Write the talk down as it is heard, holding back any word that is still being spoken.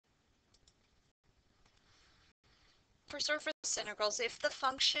For surface integrals, if the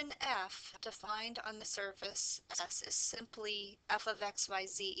function f defined on the surface S is simply f of x, y,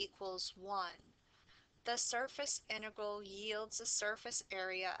 z equals 1, the surface integral yields a surface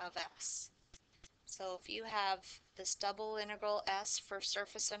area of S. So if you have this double integral S for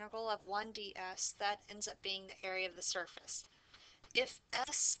surface integral of 1 ds, that ends up being the area of the surface. If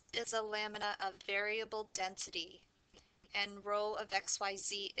S is a lamina of variable density, and rho of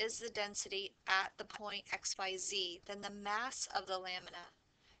xyz is the density at the point xyz, then the mass of the lamina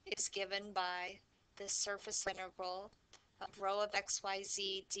is given by this surface integral of rho of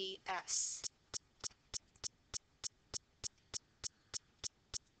xyz ds.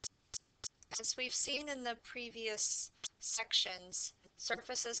 As we've seen in the previous sections,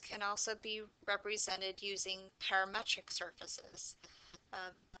 surfaces can also be represented using parametric surfaces,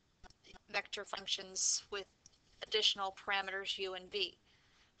 vector functions with additional parameters u and v.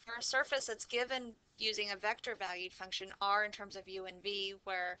 For a surface that's given using a vector valued function r in terms of u and v,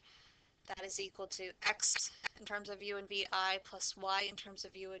 where that is equal to x in terms of u and vi plus y in terms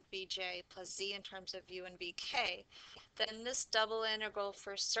of u and vj plus z in terms of u and vk, then this double integral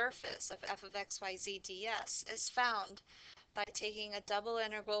for surface of f of x, y, z ds is found by taking a double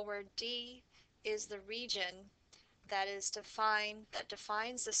integral where d is the region that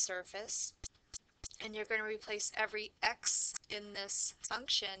defines the surface, and you're going to replace every x in this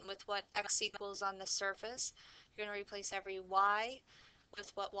function with what x equals on the surface. You're going to replace every y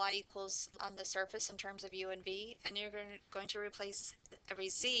with what y equals on the surface in terms of u and v, and you're going to replace every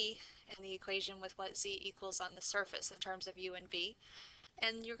z in the equation with what z equals on the surface in terms of u and v,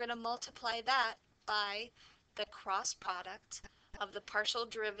 and you're going to multiply that by the cross product of the partial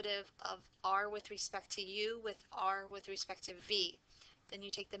derivative of r with respect to u with r with respect to v. Then you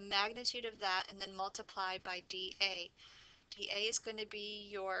take the magnitude of that and then multiply by dA. dA is going to be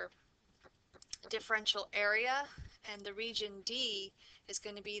your differential area, and the region D is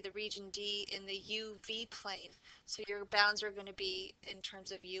going to be the region D in the UV plane. So your bounds are going to be in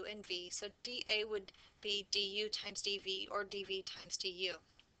terms of U and V. So dA would be du times dV or dV times du.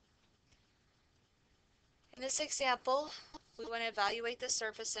 In this example, we want to evaluate the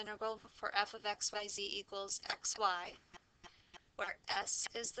surface integral for f of xyz equals xy, where S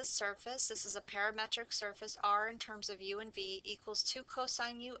is the surface. This is a parametric surface. R in terms of u and v equals 2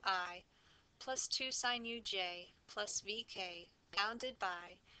 cosine ui plus 2 sine uj plus vk, bounded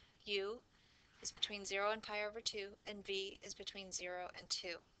by u is between 0 and pi over 2, and v is between 0 and 2.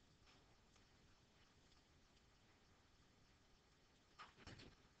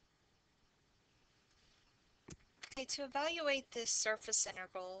 Okay, to evaluate this surface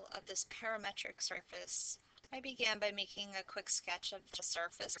integral of this parametric surface, I began by making a quick sketch of the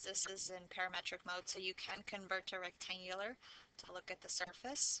surface. This is in parametric mode, so you can convert to rectangular to look at the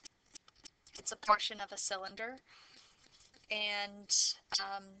surface. It's a portion of a cylinder. And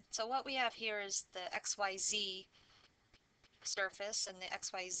so what we have here is the XYZ surface and the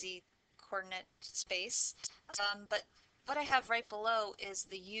XYZ coordinate space. But what I have right below is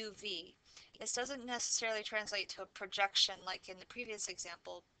the UV. This doesn't necessarily translate to a projection like in the previous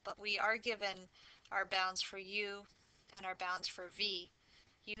example, but we are given our bounds for U and our bounds for V.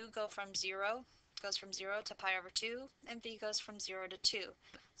 U goes from 0 to pi over 2, and V goes from 0 to 2.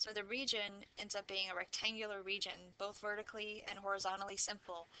 So the region ends up being a rectangular region, both vertically and horizontally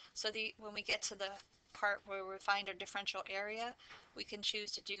simple. So when we get to the part where we find our differential area, we can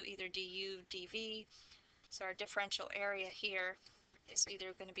choose to do either du, dv. So our differential area here is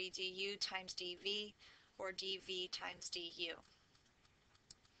either going to be du times dv or dv times du.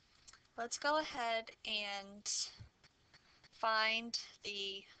 Let's go ahead and find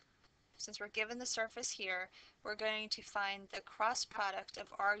since we're given the surface here, we're going to find the cross product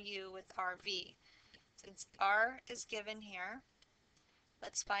of Ru with Rv. Since R is given here,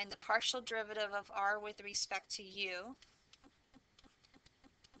 let's find the partial derivative of R with respect to U.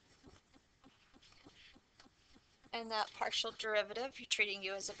 And that partial derivative, you're treating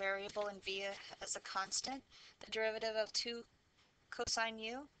U as a variable and V as a constant. The derivative of 2 cosine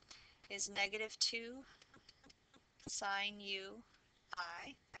U is negative 2 sine U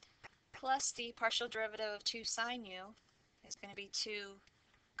I, plus the partial derivative of 2 sine U is going to be 2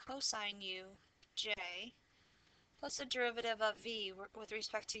 cosine U j, plus the derivative of v with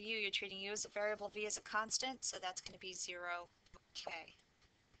respect to u. You're treating u as a variable, v as a constant, so that's going to be 0k.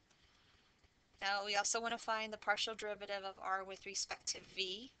 Now we also want to find the partial derivative of r with respect to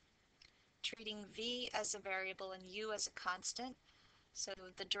v, treating v as a variable and u as a constant. So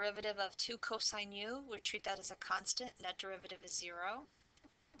the derivative of 2 cosine u, we treat that as a constant, net derivative is 0.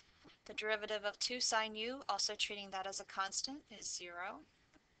 The derivative of 2 sine u, also treating that as a constant, is 0.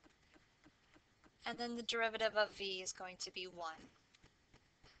 And then the derivative of v is going to be 1.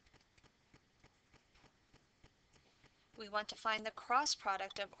 We want to find the cross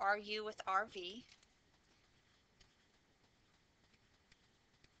product of RU with RV.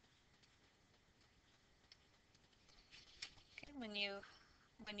 Okay, when you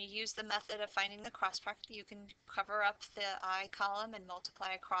use the method of finding the cross product, you can cover up the I column and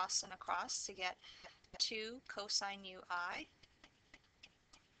multiply across and across to get 2 cosine ui.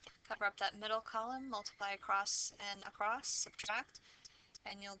 Cover up that middle column, multiply across and across, subtract,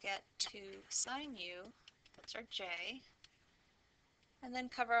 and you'll get 2 sine u, that's our j. And then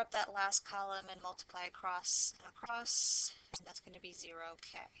cover up that last column and multiply across and across, and that's going to be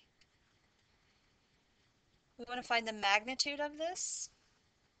 0k. We want to find the magnitude of this.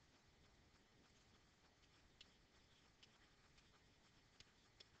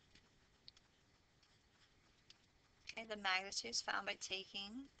 Okay, the magnitude is found by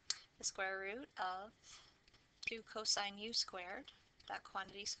taking the square root of 2 cosine u squared, that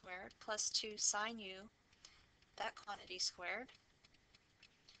quantity squared, plus 2 sine u, that quantity squared,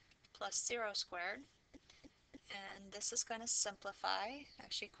 plus 0 squared. And this is going to simplify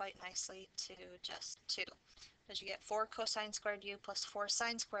actually quite nicely to just 2. Because you get 4 cosine squared u plus 4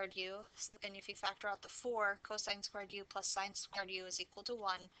 sine squared u, and if you factor out the 4, cosine squared u plus sine squared u is equal to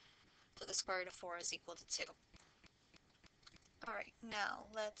 1, so the square root of 4 is equal to 2. Alright, now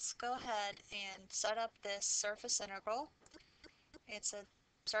let's go ahead and set up this surface integral. It's a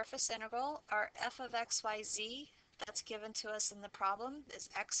surface integral. Our f of xyz that's given to us in the problem is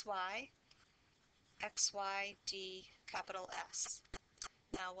xy d capital S.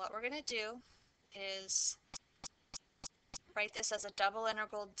 Now what we're going to do is write this as a double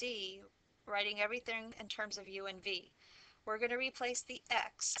integral d, writing everything in terms of u and v. We're going to replace the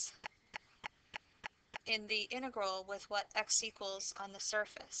x in the integral with what x equals on the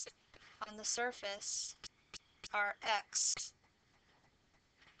surface. On the surface, our x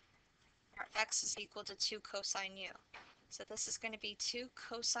is equal to 2 cosine u. So this is going to be 2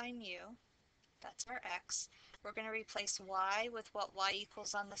 cosine u, that's our x. We're going to replace y with what y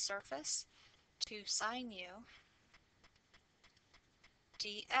equals on the surface, 2 sine u,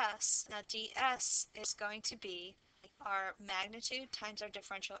 ds. Now ds is going to be our magnitude times our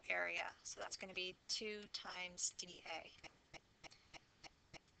differential area. So that's going to be 2 times dA.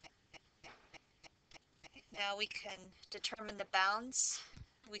 Now we can determine the bounds.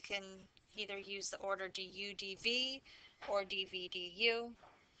 We can either use the order du dv or dv du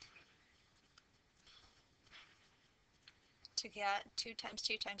to get 2 times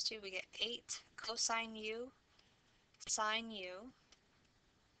 2 times 2, we get 8 cosine u sine u.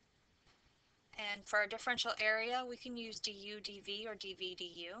 And for our differential area, we can use du dv or dv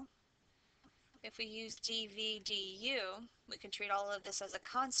du. If we use dv du, we can treat all of this as a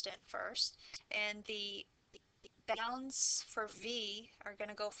constant first, and the bounds for v are going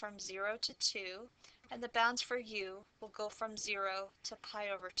to go from 0 to 2, and the bounds for u will go from 0 to pi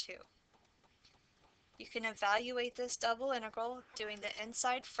over 2. You can evaluate this double integral doing the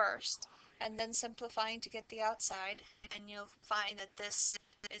inside first, and then simplifying to get the outside, and you'll find that this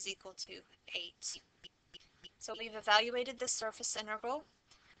is equal to 8. So we've evaluated the surface integral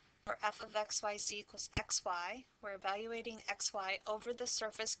for f of xyz equals xy. We're evaluating xy over the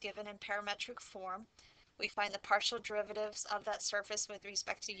surface given in parametric form. We find the partial derivatives of that surface with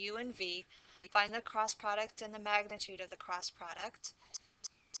respect to u and v, find the cross product and the magnitude of the cross product,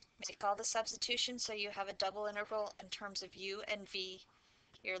 make all the substitutions so you have a double integral in terms of u and v.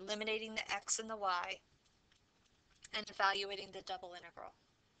 You're eliminating the x and the y, and evaluating the double integral.